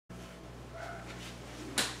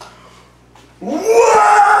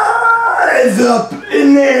What is up,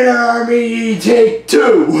 Indian Army? Take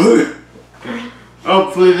 2.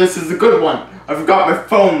 Hopefully this is a good one. I forgot my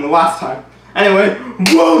phone the last time. Anyway,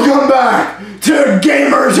 welcome back to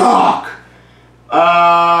Gamer Talk.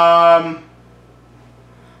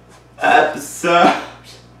 Episode.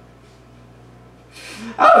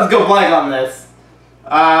 Let's go blank on this.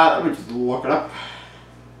 Let me just look it up.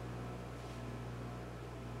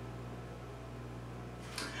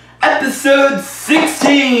 Episode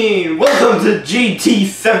 16! Welcome to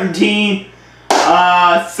GT17.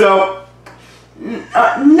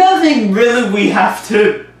 Nothing really we have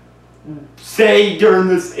to say during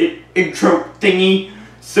this intro thingy.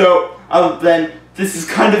 So, other than this is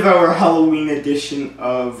kind of our Halloween edition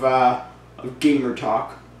of Gamer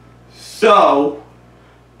Talk. So,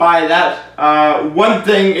 by that, one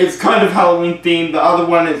thing is kind of Halloween themed, the other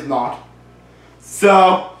one is not.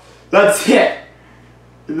 So, let's hit it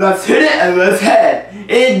and let's head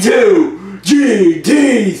into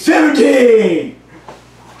GT17!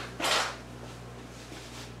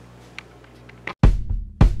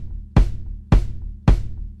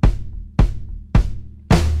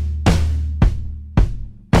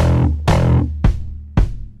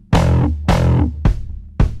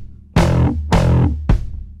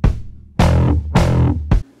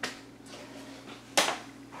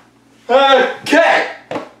 Okay,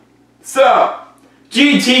 so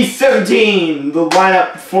GT17, the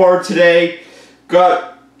lineup for today,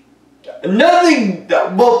 got nothing,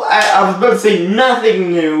 well, I was about to say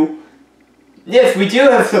nothing new. Yes, we do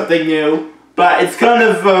have something new, but it's kind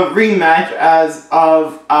of a rematch as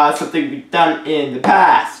of something we've done in the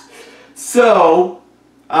past. So,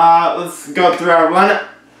 let's go through our lineup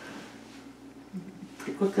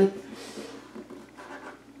pretty quickly.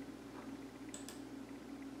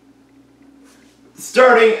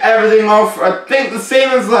 Starting everything off, I think the same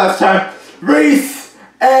as last time, Race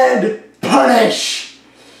and Punish.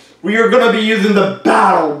 We are going to be using the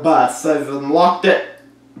Battle Bus. I've unlocked it.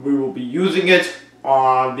 We will be using it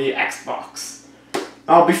on the Xbox.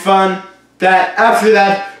 That'll be fun. After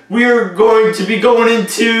that, we are going to be going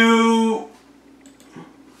into...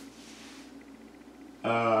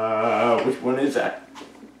 which one is that?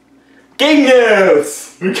 Game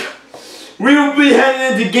News! We will be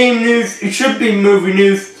heading into game news. It should be movie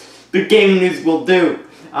news. The game news will do.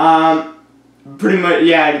 Pretty much,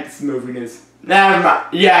 yeah, it's movie news. Never mind.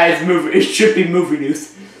 Yeah, it's movie. It should be movie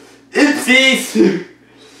news. Oopsies.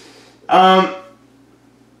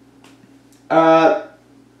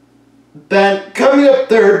 Then coming up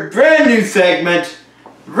there, brand new segment,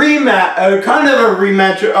 rematch. Kind of a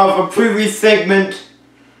rematch of a previous segment.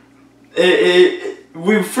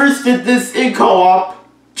 We first did this in co-op.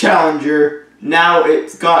 Challenger. Now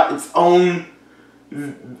it's got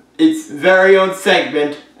its very own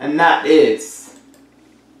segment, and that is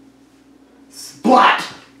Splat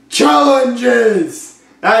Challenges.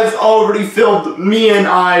 That is already filled. Me and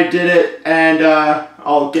I did it, and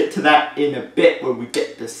I'll get to that in a bit when we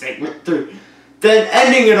get the segment through. Then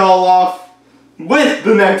ending it all off with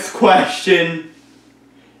the next question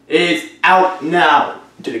is out now.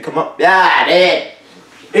 Did it come up? Yeah, it did.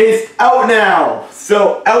 It's out now.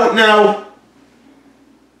 So, out now,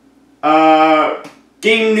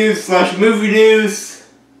 game news / movie news,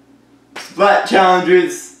 Splat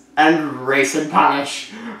Challenges, and Race and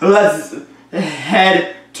Punish. Let's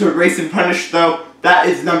head to Race and Punish though. That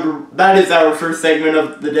is our first segment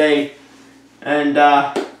of the day. And,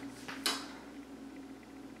 as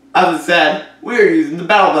I said, we're using the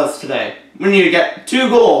Battle Bus today. We need to get 2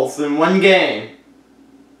 goals in 1 game.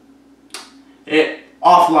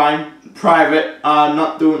 Offline, private,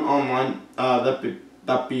 not doing online, that'd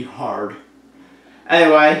be hard.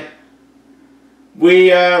 Anyway, we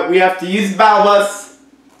have to use the Battle Bus,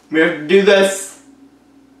 we have to do this.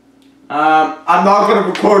 I'm not going to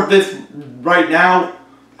record this right now, I'm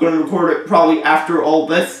going to record it probably after all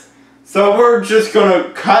this. So we're just going to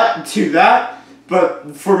cut to that,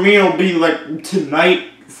 but for me it'll be like tonight,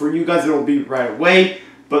 for you guys it'll be right away.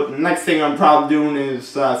 But the next thing I'm probably doing is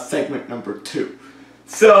segment number 2.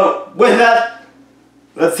 So, with that,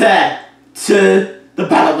 let's head to the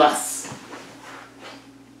Battle Bus.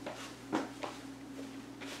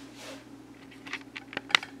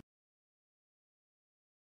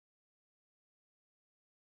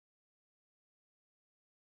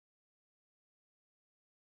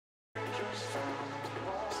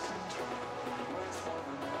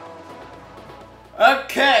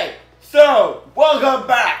 Okay, so, welcome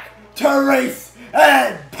back to Race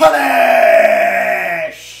and Punish!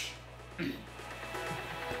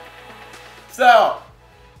 So,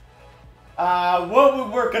 what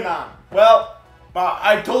we're working on? Well, But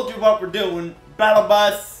I told you what we're doing. Battle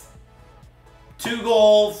bus. 2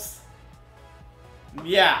 goals.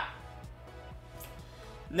 Yeah.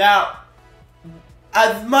 Now,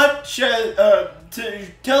 as much as to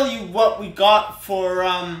tell you what we got for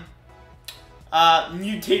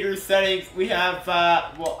mutator settings, we have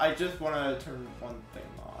well, I just want to turn one thing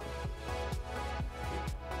on.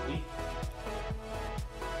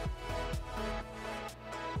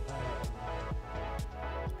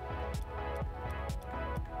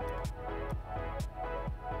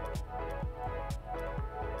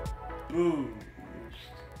 Ooh.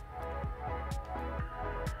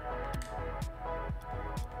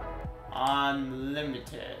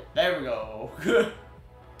 Unlimited. There we go.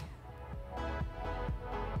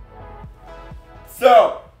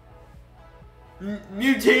 So,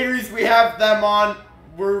 mutators, we have them on.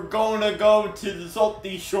 We're going to go to the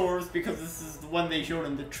Salty Shores because this is the one they showed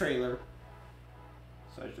in the trailer.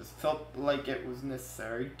 So I just felt like it was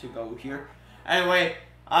necessary to go here. Anyway,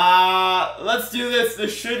 let's do this.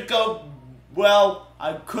 This should go well.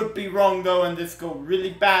 I could be wrong though, and this go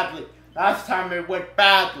really badly. Last time it went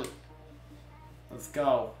badly. Let's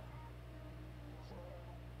go.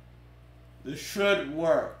 This should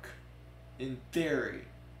work. In theory.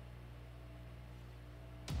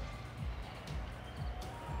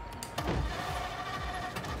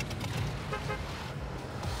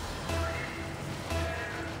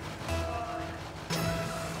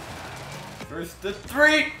 First to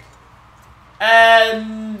 3.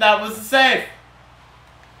 And that was the save.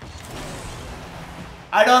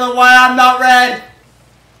 I don't know why I'm not red.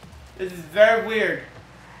 This is very weird.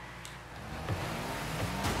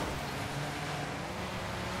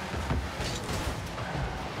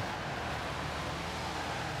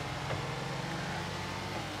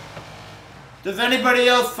 Does anybody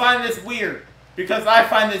else find this weird? Because I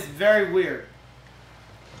find this very weird.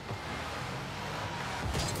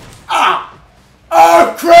 Ah!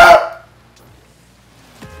 Oh crap!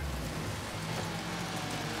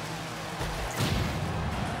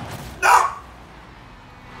 No!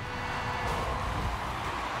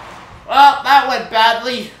 Well, that went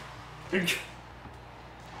badly.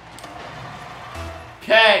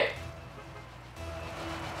 Okay.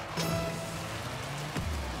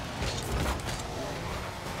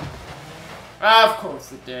 Of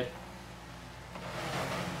course it did.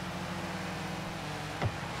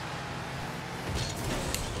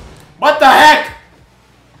 What the heck?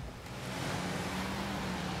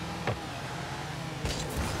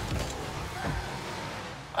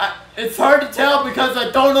 It's hard to tell because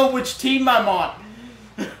I don't know which team I'm on.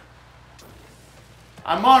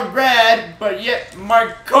 I'm on red, but yet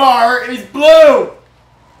my car is blue.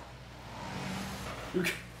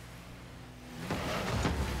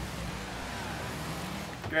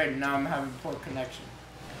 Great, now I'm having poor connection.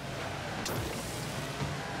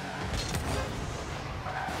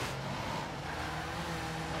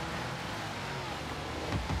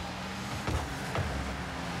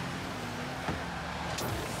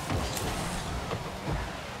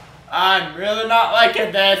 I'm really not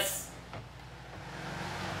liking this.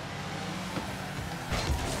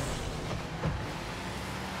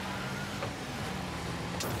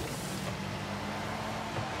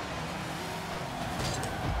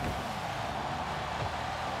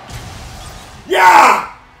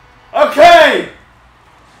 Yeah! Okay!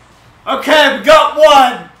 Okay, we got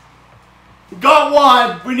one! We got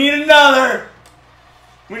one! We need another!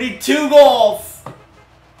 We need 2 goals!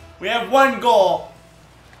 We have 1 goal.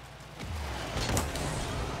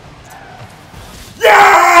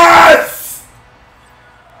 Yes!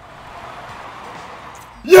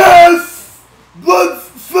 Yes! Let's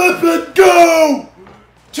flip and go!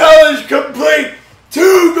 Challenge complete!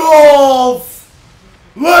 2 goals!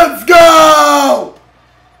 Let's go!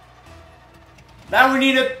 Now we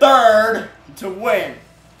need a 3rd to win.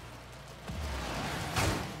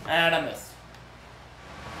 And I missed.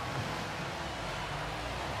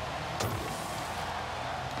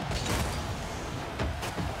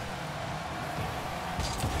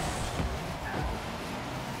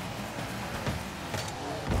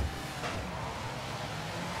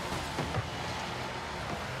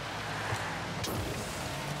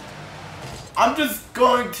 I'm just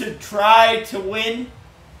going to try to win.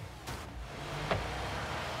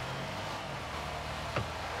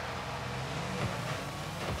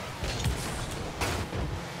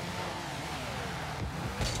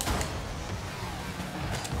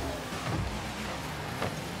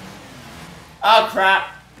 Oh crap.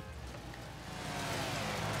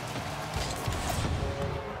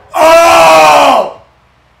 Oh!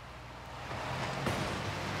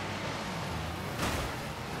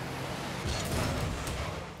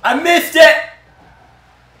 I missed it!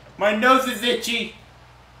 My nose is itchy.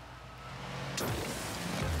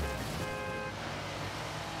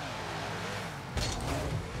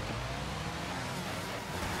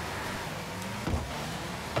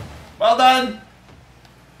 Well done.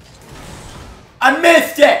 I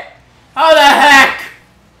missed it. How the heck?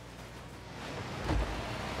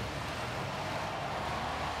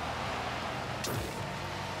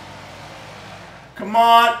 Come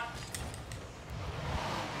on.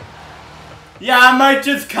 Yeah, I might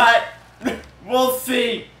just cut. We'll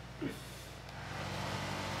see.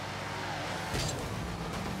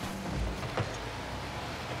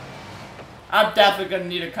 I'm definitely gonna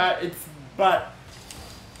need a cut. But.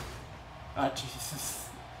 Oh, Jesus.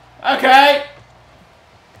 Okay.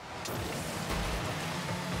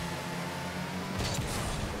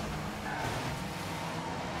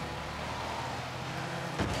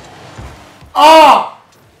 Oh!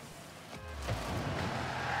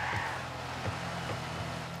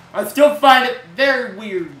 I still find it very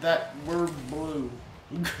weird that we're blue.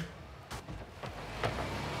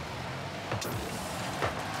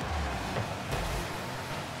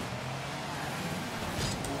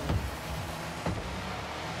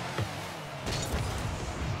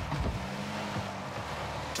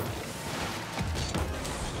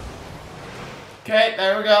 Okay,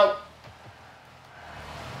 there we go.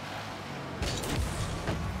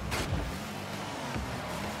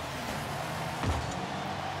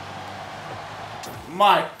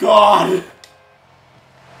 My God!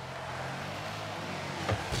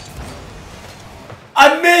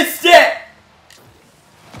 I missed it!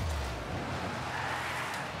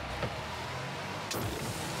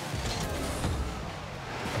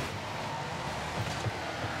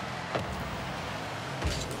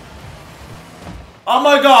 Oh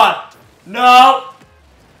my God! No!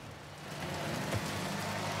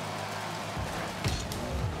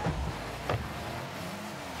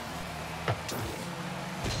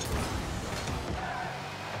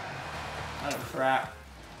 Oh crap.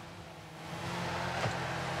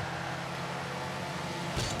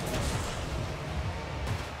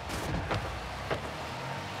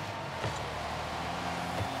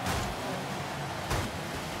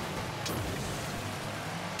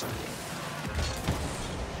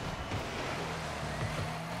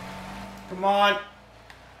 Come on.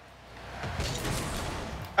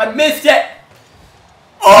 I missed it!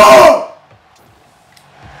 Oh!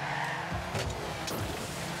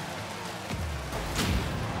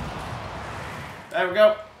 There we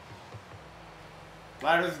go.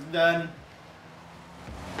 Ladder's done.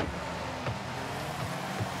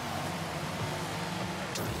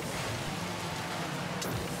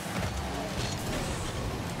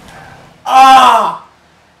 Ah!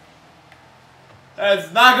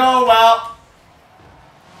 That's not going well.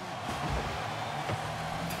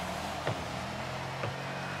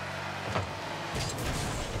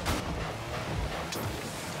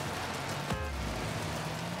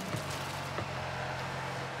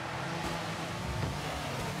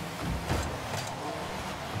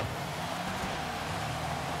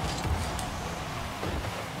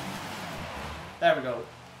 There we go.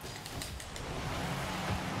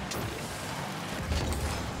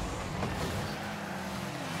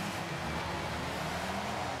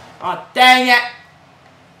 Oh, dang it!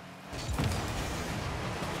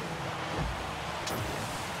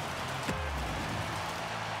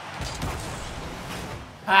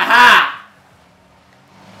 Ha-ha!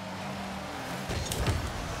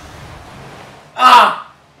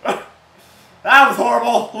 Ah! That was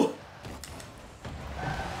horrible!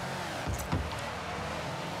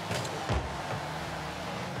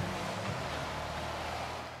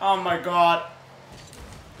 Oh my God.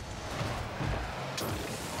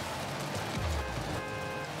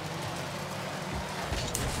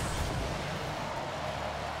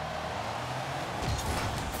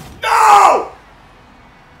 No!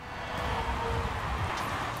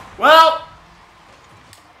 Well,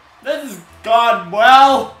 this has gone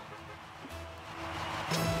well.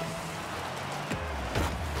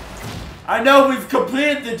 I know we've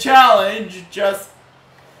completed the challenge, just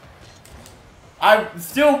I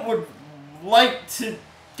still would like to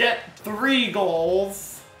get 3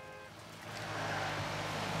 goals.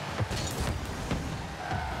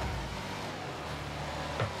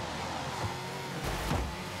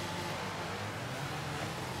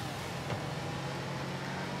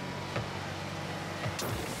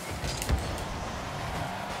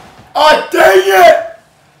 Oh, dang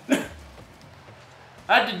it!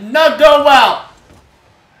 That did not go well.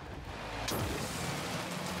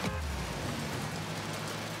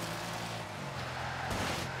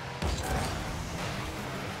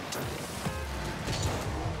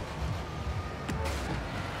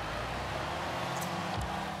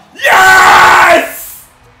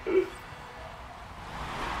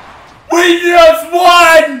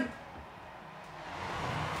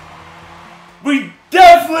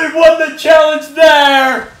 won the challenge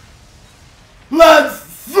there! Let's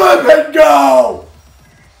flip and go!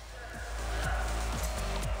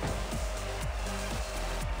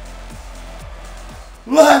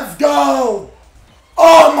 Let's go!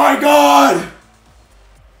 Oh my god!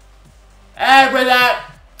 And with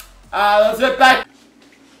that, let's get back.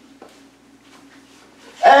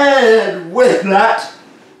 And with that,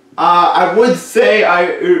 I would say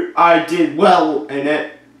I did well in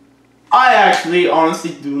it. I actually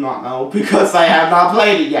honestly do not know because I have not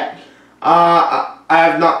played it yet. I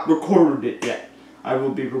have not recorded it yet. I will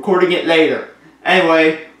be recording it later.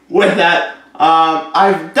 Anyway, with that,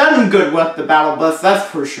 I've done good with the battle bus,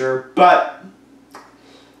 that's for sure. But,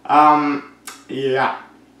 yeah.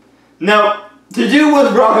 Now, to do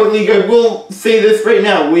with Rocket League, I will say this right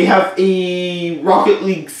now. We have a Rocket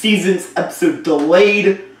League Seasons episode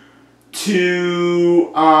delayed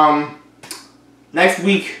to, next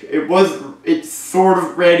week. It's sort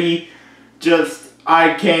of ready, just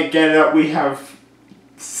I can't get it up. We have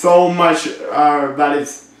so much that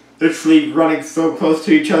is literally running so close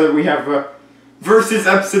to each other. We have a versus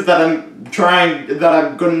episode that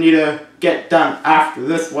I'm gonna need to get done after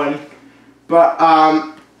this one. But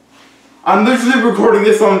I'm literally recording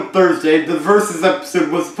this on Thursday. The versus episode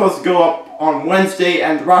was supposed to go up on Wednesday,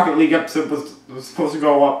 and the Rocket League episode was supposed to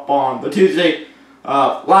go up on the Tuesday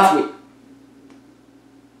last week.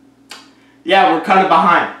 Yeah, we're kind of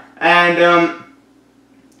behind. And,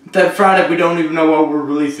 that Friday we don't even know what we're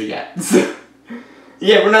releasing yet.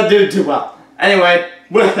 Yeah, we're not doing too well. Anyway,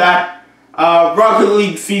 with that, Rocket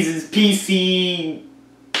League Seasons PC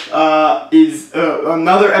is,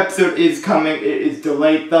 another episode is coming. It is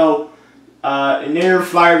delayed though. Inator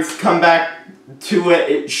Flyers come back to it.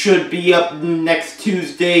 It should be up next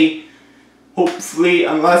Tuesday. Hopefully,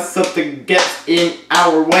 unless something gets in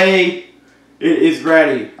our way. It is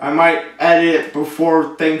ready. I might edit it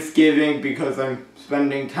before Thanksgiving because I'm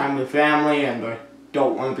spending time with family and I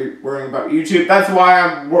don't want to be worrying about YouTube. That's why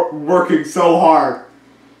I'm working so hard.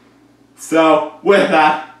 So, with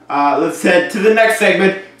that, let's head to the next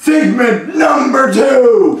segment. Segment number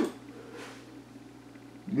 2!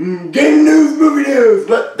 Game news, movie news.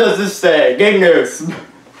 What does this say? Game news.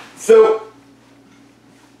 So,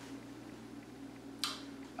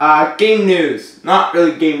 game news. Not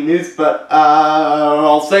really game news, but,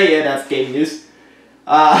 I'll say it as game news.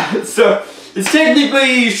 So, it's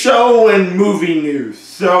technically show and movie news.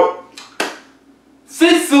 So,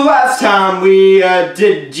 since the last time we,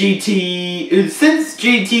 did since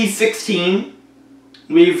GT 16,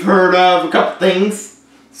 we've heard of a couple things.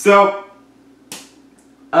 So,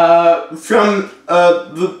 from,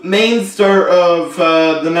 the main star of,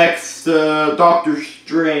 the next, Doctor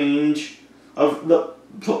Strange, of the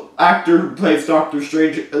actor who plays Doctor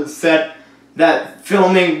Strange, said that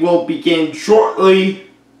filming will begin shortly.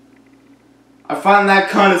 I find that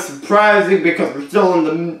kind of surprising because we're still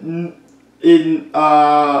in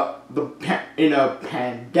a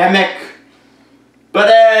pandemic. But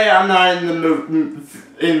hey, I'm not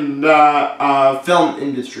in the film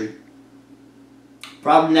industry.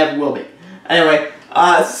 Probably never will be. Anyway,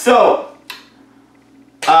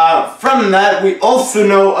 from that, we also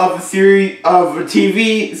know of a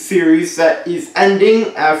TV series that is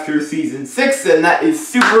ending after season 6, and that is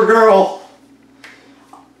Supergirl.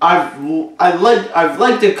 I've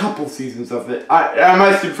liked a couple seasons of it. Am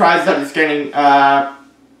I surprised that it's getting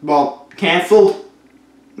canceled?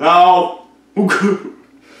 No. But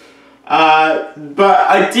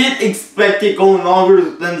I did expect it going longer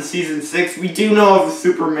than season 6. We do know of a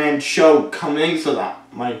Superman show coming, so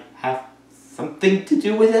that might have something to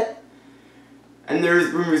do with it. And there's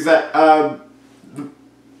rumors that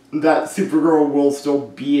that Supergirl will still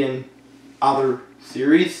be in other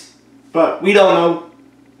series, but we don't know.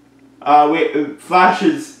 Flash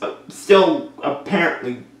is still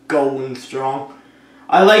apparently going strong.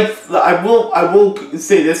 I will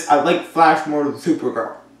say this, I like Flash more than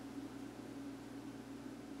Supergirl.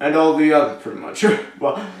 And all the others, pretty much.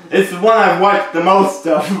 Well, it's the one I've watched the most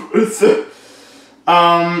of. So,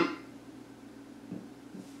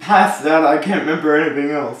 past that, I can't remember anything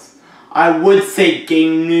else. I would say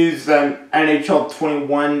game news and NHL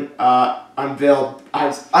 21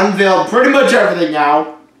 has unveiled pretty much everything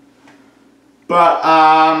now. But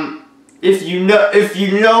if you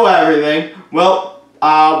know everything, well,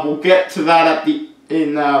 we'll get to that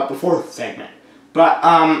in the 4th segment. But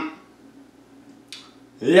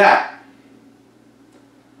yeah.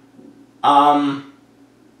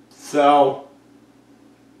 So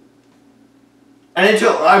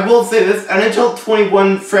NHL, I will say this, NHL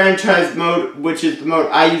 21 franchise mode, which is the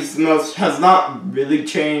mode I use the most, has not really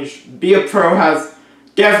changed. Be a Pro has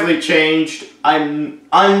definitely changed. I'm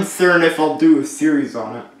uncertain if I'll do a series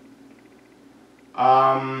on it.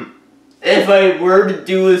 If I were to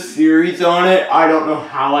do a series on it, I don't know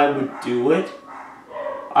how I would do it.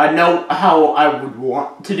 I know how I would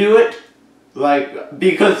want to do it. Like,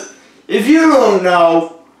 because if you don't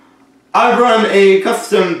know, I run a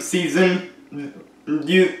custom season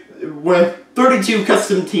with 32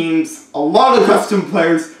 custom teams, a lot of custom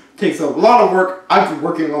players, takes a lot of work. I've been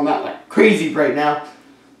working on that like crazy right now,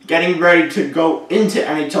 getting ready to go into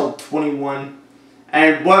NHL 21.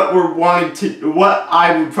 And what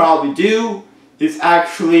I would probably do is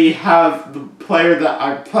actually have the player that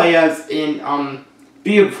I play as in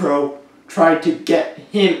Be a Pro try to get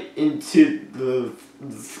him into the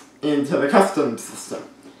custom system.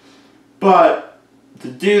 But to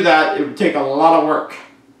do that, it would take a lot of work.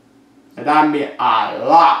 And I mean a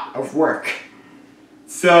lot of work.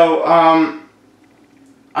 So, I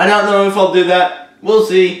don't know if I'll do that. We'll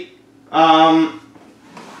see. But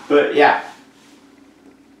yeah.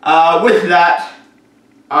 With that,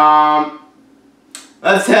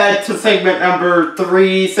 let's head to segment number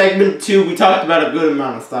 3. Segment 2, we talked about a good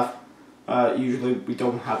amount of stuff. Usually we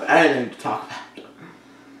don't have anything to talk about.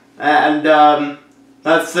 And,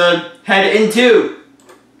 let's head into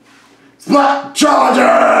Splat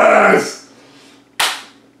Challenges!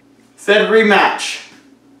 Said rematch.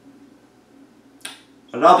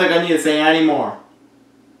 I don't think I need to say any more.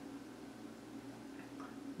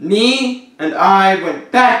 Me and I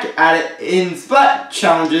went back at it in Splat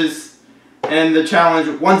Challenges, and the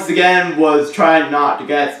challenge once again was try not to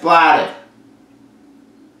get splatted.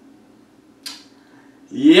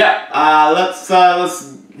 Yep, let's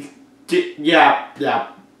yeah.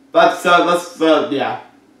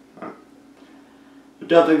 I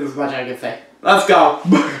don't think there's much I can say. Let's go.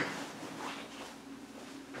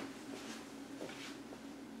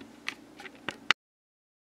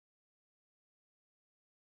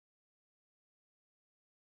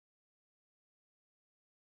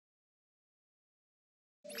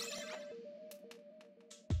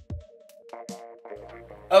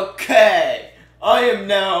 Okay, I am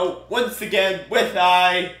now once again with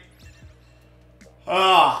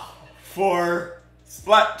for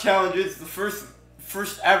Splat Challenges, the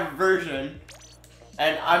first ever version,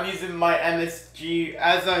 and I'm using my MSG.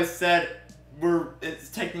 As I said, it's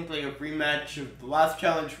technically a rematch of the last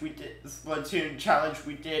challenge we did, the Splatoon challenge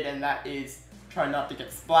we did, and that is try not to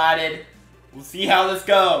get splatted. We'll see how this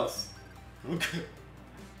goes.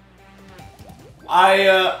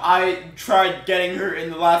 I tried getting her in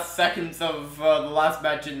the last seconds of the last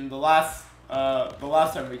match in the last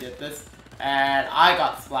time we did this, and I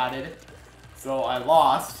got splatted, so I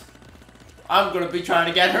lost. I'm gonna be trying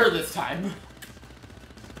to get her this time.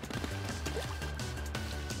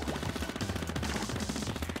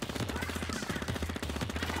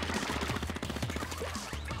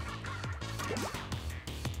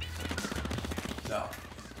 So,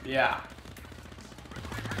 yeah.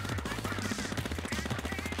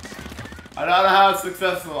 I don't know how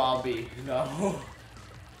successful I'll be, no.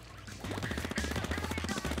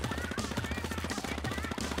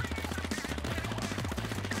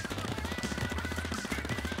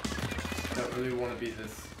 I don't really want to be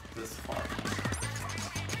this far.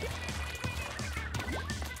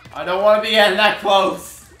 I don't want to be getting that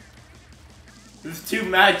close. There's 2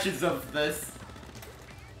 matches of this,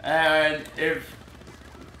 and if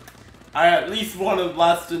I at least want to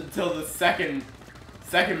last until the second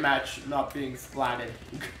match not being splatted.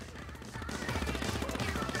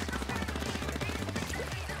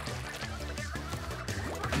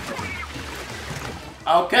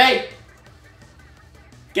 Okay.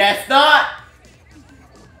 Guess not.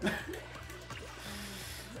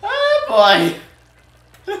 Oh boy.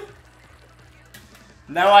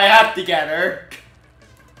 Now I have to get her.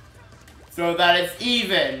 So that it's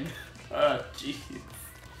even. Oh jeez.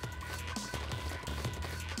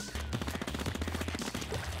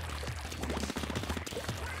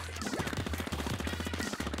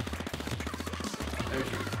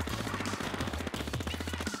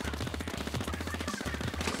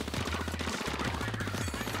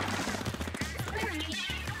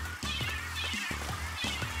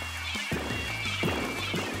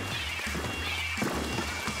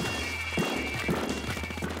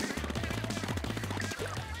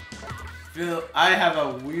 I have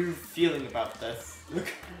a weird feeling about this. Look.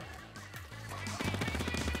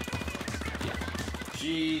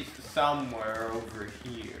 She's somewhere over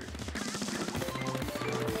here.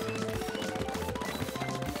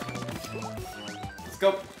 Let's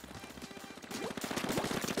go.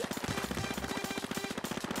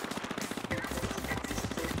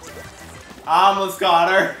 I almost got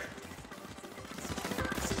her.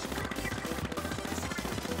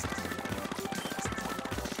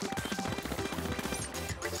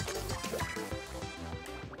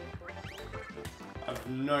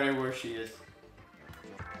 no idea where she is.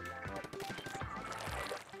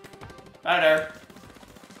 Hi there.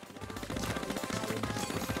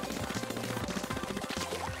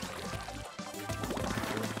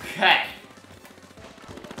 Okay.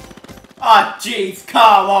 Ah, jeez,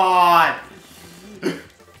 come on!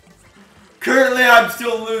 Currently, I'm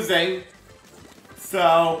still losing.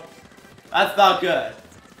 So, that's not good.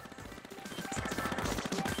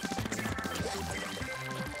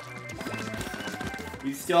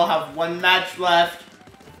 We still have one match left.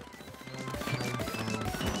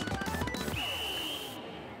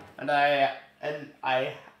 And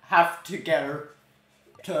I have to get her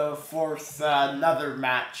to force another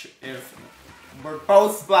match. If we're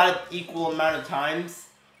both splatted equal amount of times,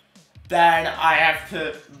 then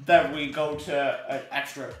then we go to an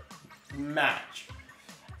extra match.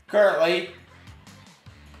 Currently,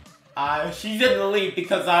 she's in the lead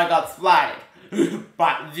because I got splatted,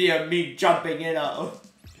 but via me jumping in a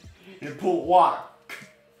pool of water.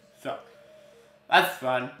 So, that's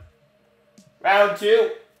fun. Round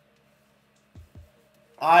 2.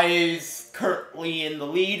 I is currently in the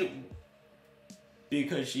lead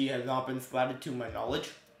because she has not been splatted to my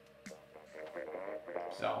knowledge.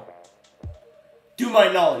 So, to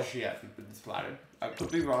my knowledge, she hasn't been splatted. I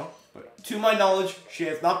could be wrong, but to my knowledge, she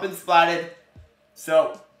has not been splatted.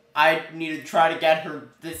 So, I need to try to get her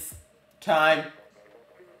this time.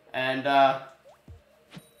 And,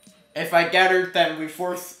 if I get her, then we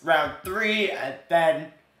force round 3, and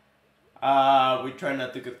then,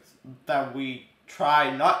 we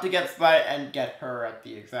try not to get splatted and get her at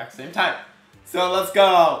the exact same time. So, let's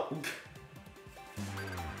go!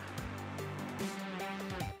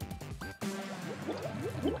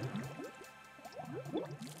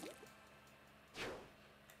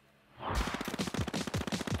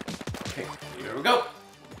 Okay, here we go.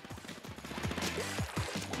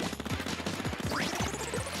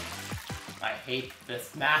 I hate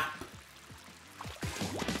this map.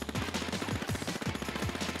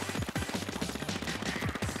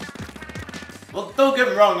 Well, don't get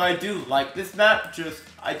me wrong, I do like this map, just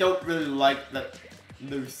I don't really like that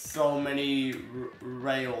there's so many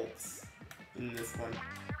rails in this one.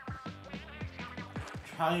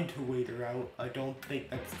 Trying to wait her out, I don't think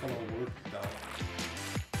that's gonna work though.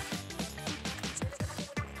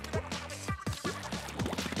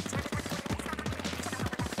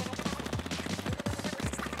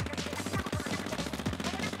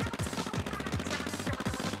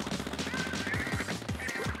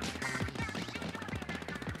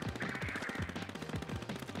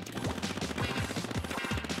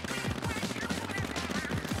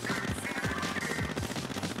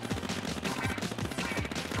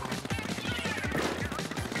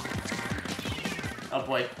 Oh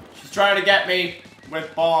boy, she's trying to get me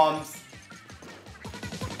with bombs.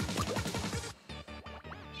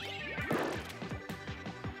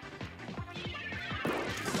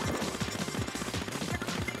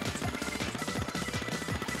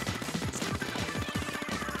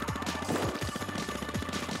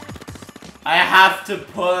 I have to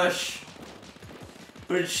push,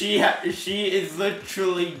 but she is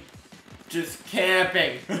literally just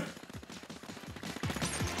camping.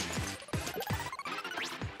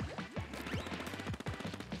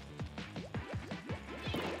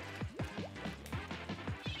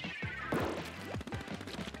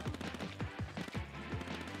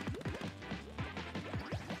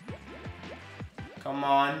 Come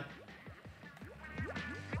on.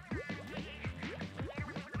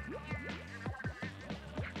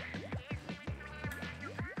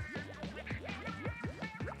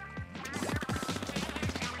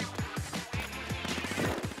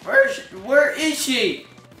 Where is she?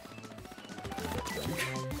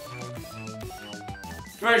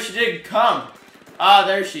 Where she didn't come. Ah,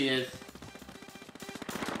 there she is.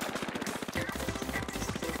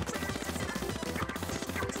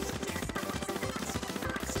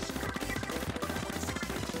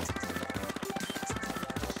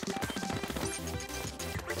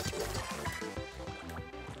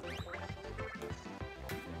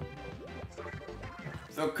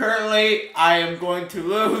 So currently, I am going to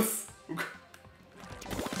lose.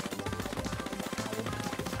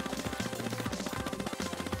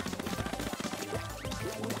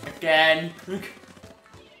 Again.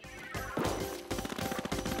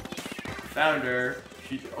 Found her.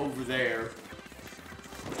 She's over there.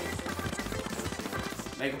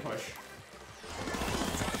 Make a push.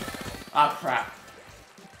 Ah, crap.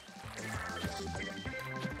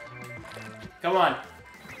 Come on.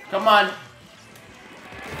 Come on.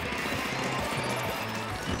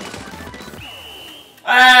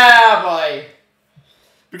 Ah, boy.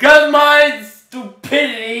 Because of my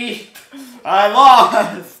stupidity, I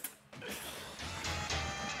lost!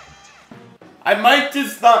 I might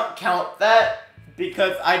just not count that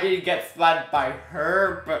because I didn't get splatted by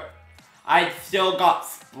her, but I still got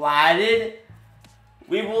splatted.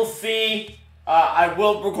 We will see. I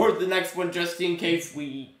will record the next one just in case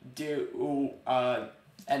we do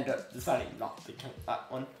end up deciding not to count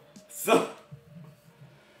that one. So,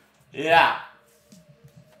 yeah.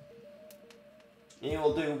 We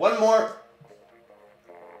will do one more.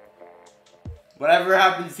 Whatever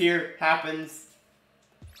happens here, happens.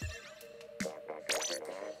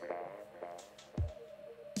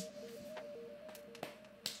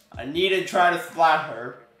 I need to try to splat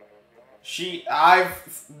her.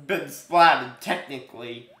 I've been splatted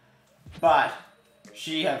technically, but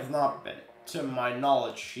she has not been. To my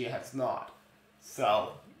knowledge, she has not.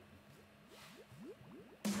 So.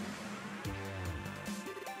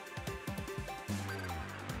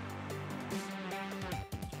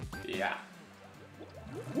 Yeah.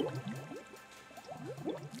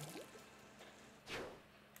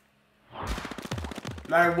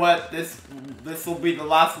 No matter what, this will be the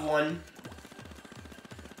last one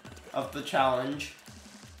of the challenge.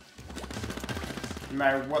 No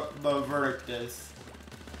matter what the verdict is.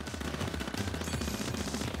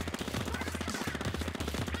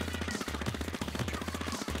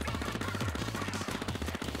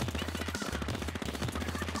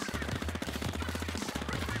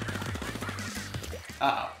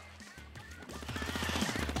 Uh-oh.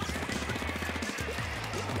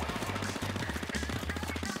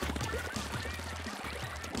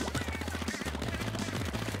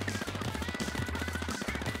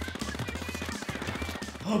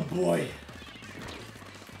 Oh boy.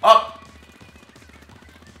 Oh!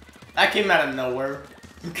 That came out of nowhere.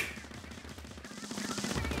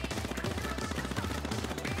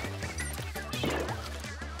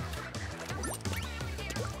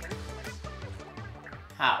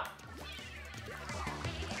 How?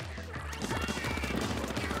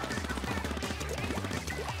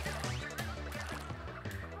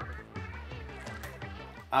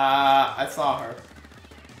 I saw her.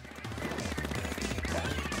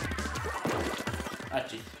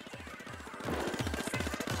 Achoo.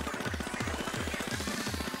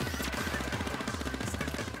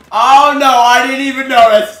 Oh no, I didn't even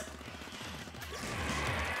notice.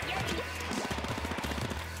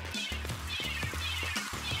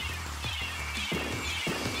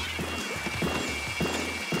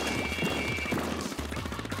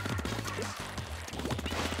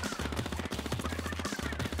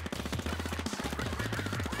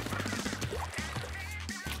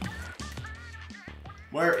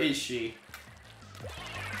 Where is she?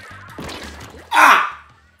 Ah!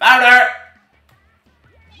 Found her!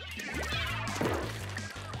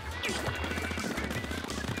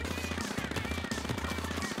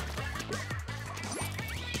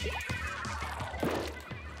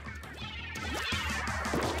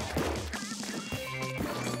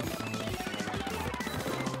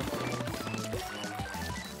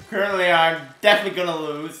 Currently, I'm definitely gonna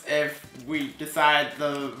lose if we decide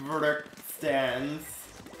the verdict stands.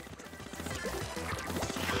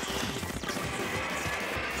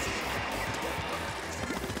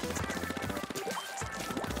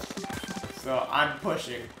 So, I'm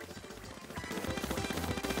pushing.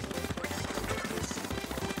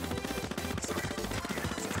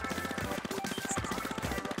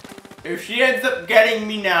 If she ends up getting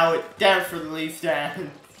me now, it definitely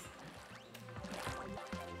stands.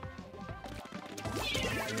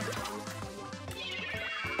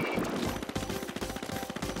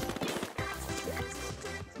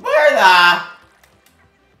 Where the?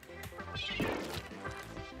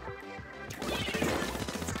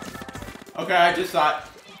 Okay, I just saw it.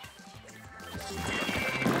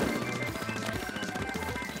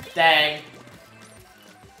 Dang.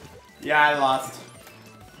 Yeah, I lost.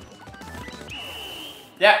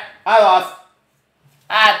 Yeah, I lost.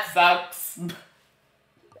 That sucks.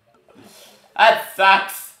 That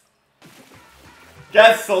sucks.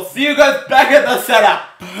 Guess I'll see you guys back at the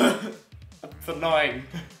setup. That's annoying.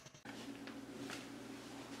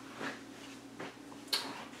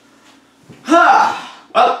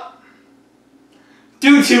 Well,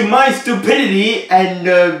 due to my stupidity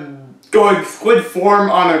and going squid form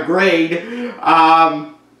on a grade,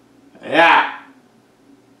 yeah,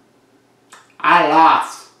 I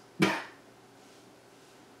lost.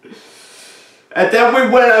 And then we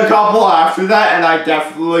went a couple after that, and I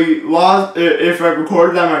definitely lost. If I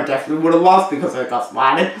recorded them, I definitely would have lost because I got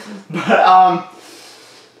splatted. But,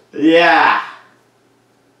 yeah.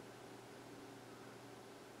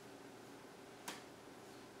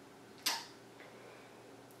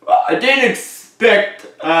 Well, I didn't expect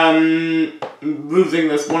losing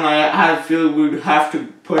this one. I had a feeling we would have to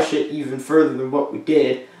push it even further than what we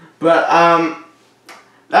did. But,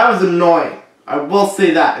 that was annoying. I will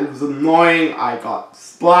say that. It was annoying. I got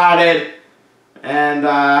splatted. And,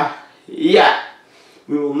 yeah.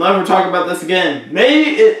 We will never talk about this again.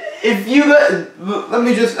 Maybe if you guys... Let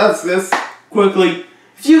me just ask this quickly.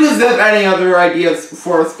 If you guys have any other ideas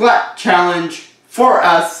for a splat challenge for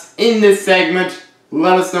us in this segment,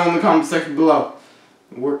 let us know in the comment section below.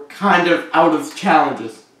 We're kind of out of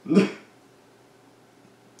challenges.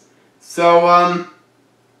 So,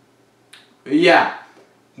 yeah.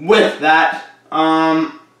 With that,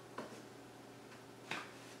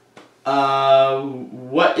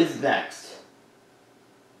 what is next?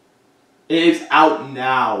 It is out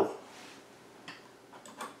now.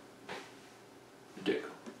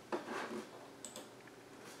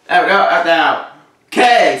 Out now.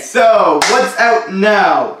 Okay, so what's out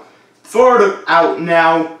now? Sort of out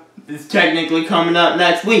now. It's technically coming out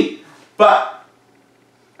next week, but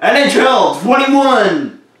NHL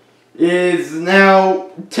 21 is now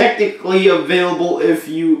technically available if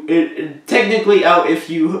you technically out if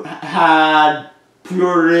you had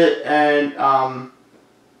pre-ordered it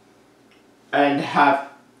and have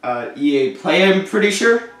EA Play. I'm pretty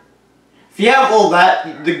sure. If you have all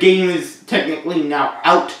that, the game is technically now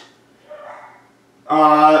out.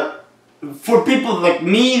 For people like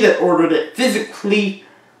me that ordered it physically,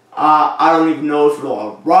 I don't even know if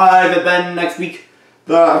it'll arrive at then next week.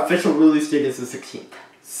 The official release date is the 16th.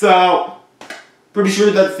 So, pretty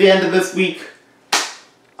sure that's the end of this week.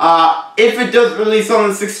 If it does release on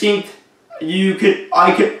the 16th,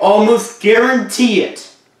 I could almost guarantee it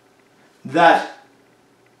that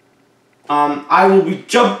I will be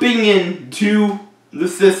jumping into the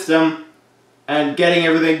system and getting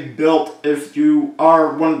everything built if you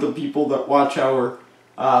are one of the people that watch our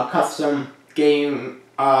custom game,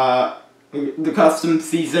 the custom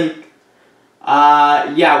season.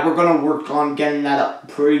 Yeah, we're gonna work on getting that up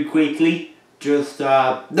pretty quickly. Just,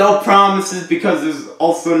 no promises because there's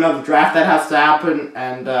also another draft that has to happen,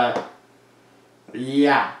 and,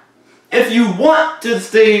 yeah. If you want to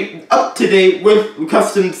stay up to date with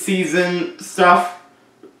custom season stuff,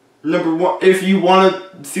 number one, if you want to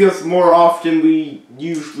see us more often, we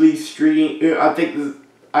usually stream, I think the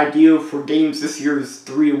idea for games this year is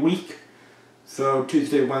 3 a week. So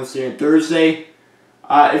Tuesday, Wednesday, and Thursday.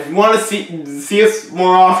 If you want to see us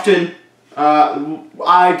more often,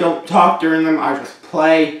 I don't talk during them, I just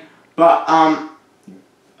play. But,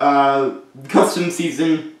 custom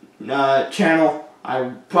season channel,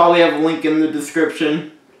 I probably have a link in the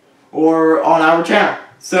description or on our channel.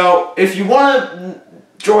 So if you want to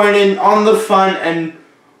join in on the fun and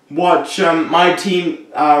watch my team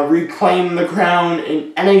reclaim the crown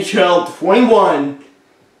in NHL 21,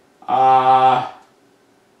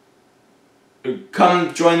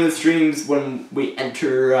 come join the streams when we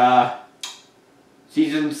enter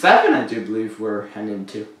Season 7, I do believe we're heading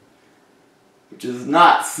to. Which is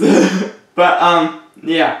nuts. But,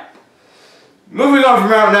 yeah. Moving on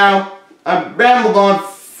from out now, I've rambled on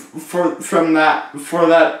for a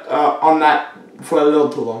little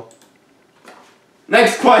too long.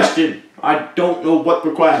 Next question. I don't know what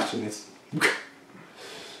the question is.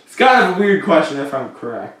 It's kind of a weird question if I'm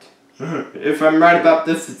correct. If I'm right about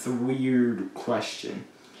this, it's a weird question.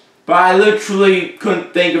 But I literally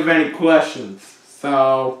couldn't think of any questions,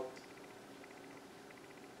 so...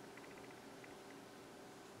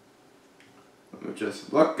 let me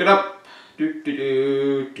just look it up.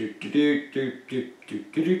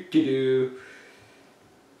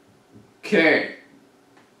 Okay.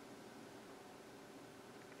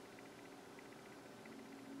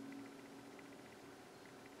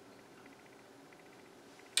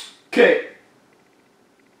 Okay.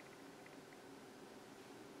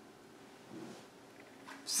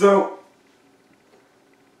 So,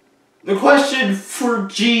 the question for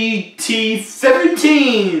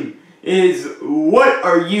GT17 is, what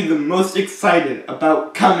are you the most excited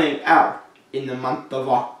about coming out in the month of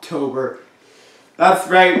October? That's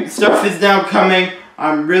right, stuff is now coming.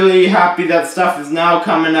 I'm really happy that stuff is now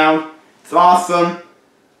coming out. It's awesome.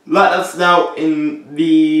 Let us know in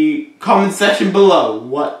the comment section below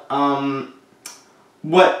what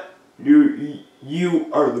you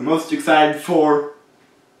are the most excited for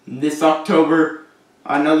this October.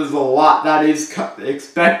 I know there's a lot that is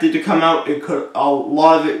expected to come out. A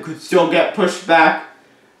lot of it could still get pushed back,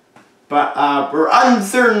 but we're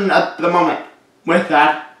uncertain at the moment. With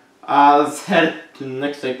that, let's head to the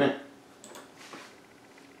next segment.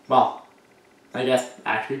 Well, I guess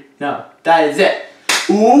actually no, that is it.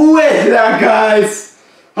 With that, guys,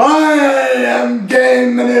 I am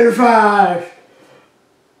Game Inator 5.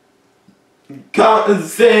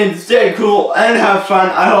 stay cool and have fun.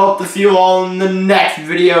 I hope to see you all in the next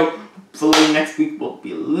video. Hopefully next week will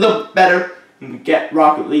be a little better and we get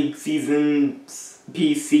Rocket League Season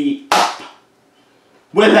PC up.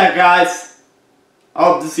 With that, guys, I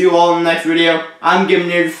hope to see you all in the next video. I'm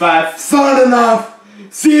giving you 5. Signing off.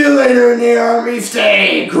 See you later in the army.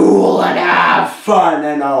 Stay cool and have fun.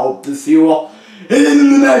 And I hope to see you all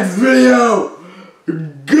in the next video.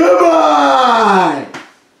 Goodbye.